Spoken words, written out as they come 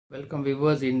Welcome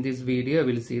viewers, in this video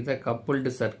we will see the coupled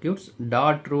circuits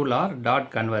dot rule or dot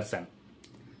conversion.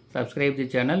 Subscribe the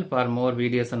channel for more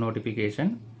videos and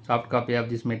notification. Soft copy of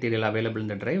this material available in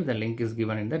the drive. The link is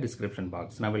given in the description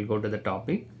box. Now we'll go to the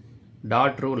topic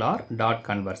dot rule or dot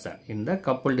conversion in the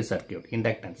coupled circuit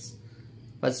inductance.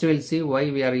 First we'll see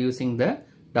why we are using the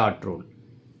dot rule.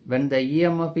 When the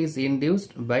EMF is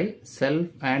induced by self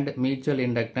and mutual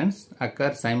inductance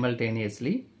occur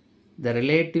simultaneously, the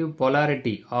relative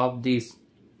polarity of these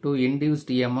two induced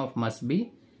EMF must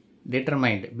be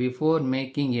determined before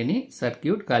making any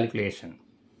circuit calculation.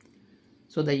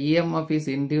 So the EMF is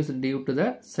induced due to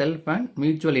the self and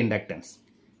mutual inductance.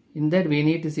 In that we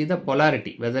need to see the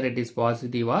polarity, whether it is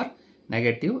positive or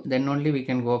negative, then only we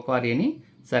can go for any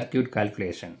circuit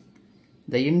calculation.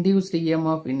 The induced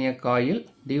EMF in a coil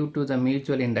due to the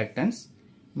mutual inductance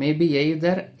may be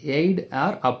either aid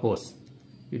or oppose.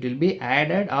 It will be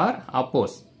added or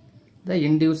opposed. The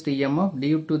induced EMF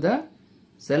due to the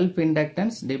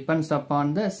self-inductance depends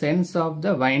upon the sense of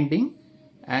the winding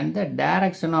and the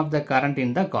direction of the current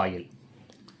in the coil.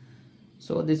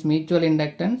 So this mutual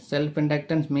inductance,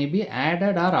 self-inductance may be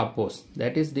added or opposed.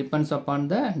 That is depends upon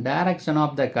the direction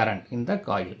of the current in the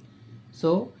coil.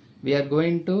 So we are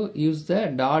going to use the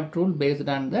dot rule based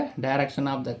on the direction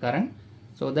of the current,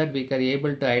 so that we can be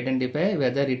able to identify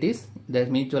whether it is the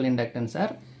mutual inductance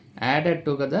are added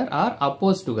together or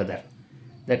opposed together.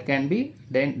 That can be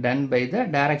done by the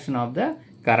direction of the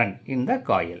current in the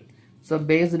coil. So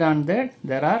based on that,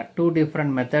 there are two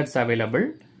different methods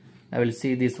available. I will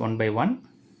see this one by one.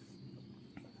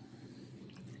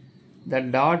 The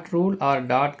dot rule or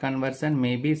dot conversion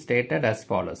may be stated as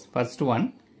follows. First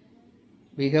one,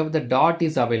 we have the dot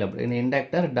is available. In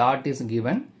inductor, dot is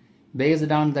given.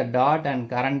 Based on the dot and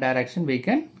current direction, we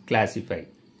can classify.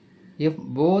 If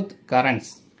both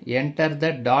currents enter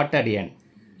the dotted end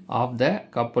of the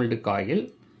coupled coil,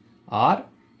 or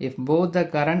if both the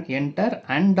current enter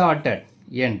undotted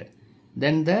end,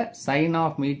 then the sign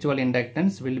of mutual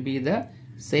inductance will be the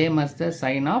same as the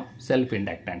sign of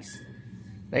self-inductance.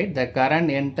 Right? The current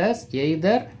enters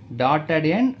either dotted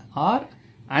end or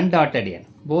undotted end.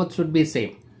 Both should be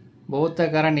same. Both the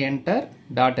current enter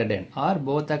dotted end or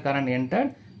both the current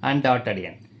entered undotted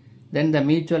end. Then the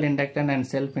mutual inductance and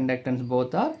self-inductance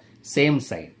both are same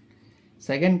sign.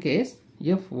 Second case,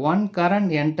 if one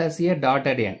current enters a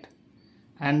dotted end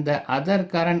and the other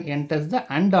current enters the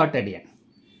undotted end,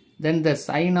 then the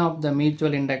sign of the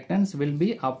mutual inductance will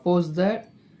be opposed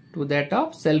to that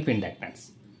of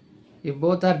self-inductance. If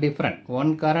both are different,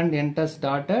 one current enters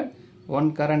dotted,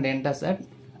 one current enters at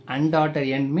undotted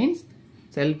end, means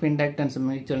self-inductance and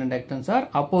mutual inductance are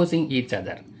opposing each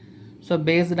other. So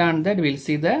based on that, we will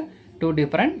see the two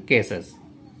different cases.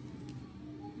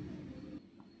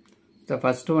 The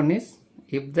first one is,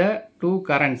 if the two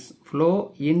currents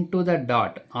flow into the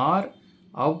dot or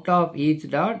out of each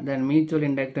dot, then mutual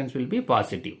inductance will be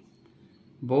positive.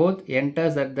 Both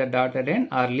enters at the dotted end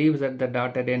or leaves at the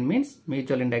dotted end, means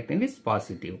mutual inductance is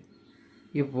positive.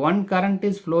 If one current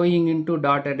is flowing into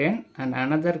dotted end and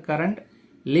another current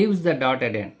leaves the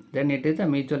dotted end, then it is the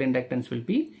mutual inductance will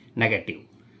be negative.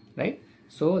 Right?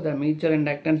 So the mutual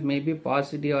inductance may be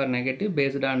positive or negative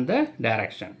based on the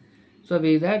direction. So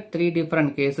we have three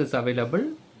different cases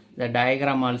available. The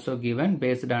diagram also given.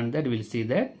 Based on that, we will see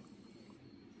that.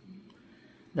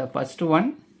 The first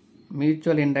one,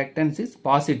 mutual inductance is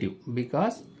positive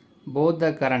because both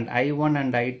the current I1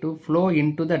 and I2 flow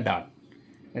into the dot.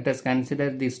 Let us consider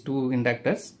these two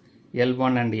inductors,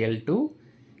 L1 and L2.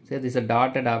 Say this is a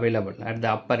dotted available at the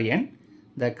upper end.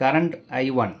 The current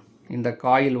I1 in the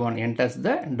coil 1 enters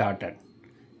the dotted.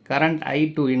 Current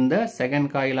I2 in the second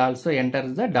coil also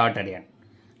enters the dotted end.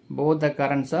 Both the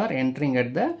currents are entering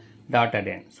at the dotted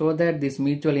end, so that this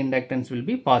mutual inductance will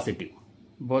be positive.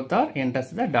 Both are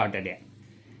enters the dotted end.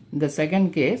 In the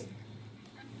second case,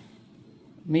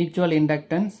 mutual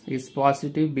inductance is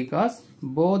positive because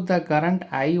both the current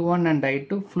I1 and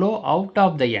I2 flow out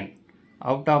of the end,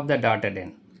 out of the dotted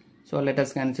end. So let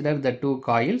us consider the two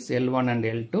coils L1 and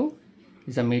L2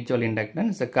 is a mutual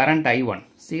inductance. The current I1,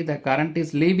 see the current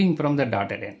is leaving from the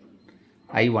dotted end.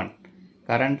 I1,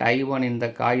 current I1 in the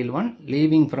coil 1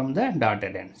 leaving from the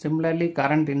dotted end. Similarly,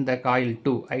 current in the coil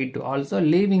 2, I2 also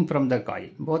leaving from the coil.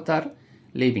 Both are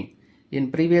leaving.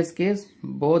 In previous case,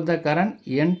 both the current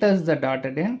enters the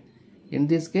dotted end. In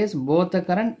this case, both the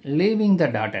current leaving the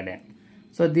dotted end.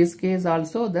 So this case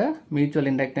also the mutual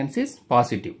inductance is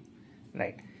positive.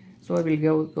 Right. So we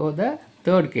will go the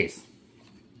third case.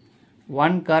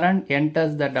 One current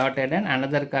enters the dotted end,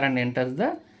 another current enters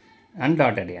the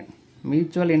undotted end.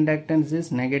 Mutual inductance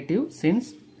is negative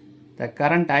since the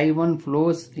current I1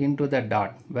 flows into the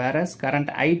dot, whereas current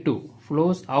I2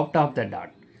 flows out of the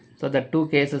dot. So the two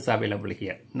cases available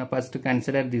here. Now first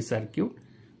consider this circuit,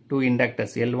 two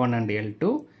inductors L1 and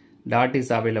L2, dot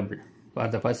is available. For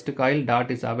the first coil,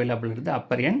 dot is available at the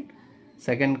upper end,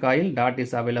 second coil, dot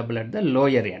is available at the lower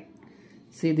end.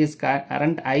 See, this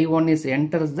current I1 is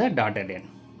enters the dotted end,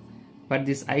 but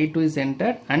this I2 is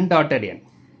entered undotted end.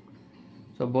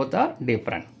 So both are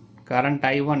different. Current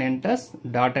I1 enters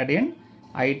dotted end,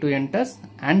 I2 enters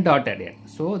undotted end.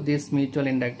 So this mutual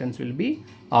inductance will be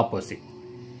opposite.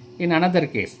 In another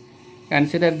case,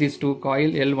 consider these two coil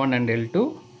L1 and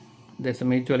L2. There is a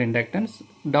mutual inductance,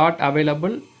 dot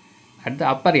available at the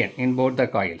upper end in both the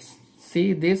coils.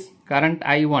 See, this current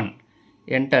I1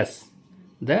 enters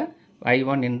the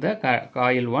I1 in the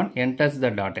coil 1 enters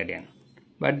the dotted end,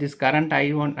 but this current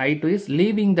I2 is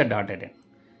leaving the dotted end.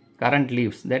 Current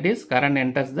leaves, that is current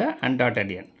enters the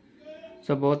undotted end.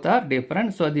 So both are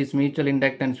different, so this mutual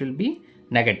inductance will be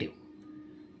negative.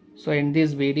 So in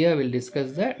this video we will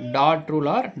discuss the dot rule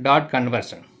or dot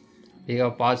conversion. We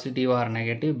have positive or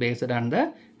negative based on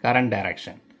the current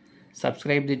direction.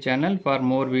 Subscribe the channel for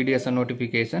more videos and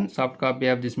notifications. Soft copy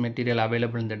of this material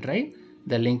available in the drive.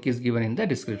 The link is given in the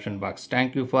description box.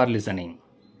 Thank you for listening.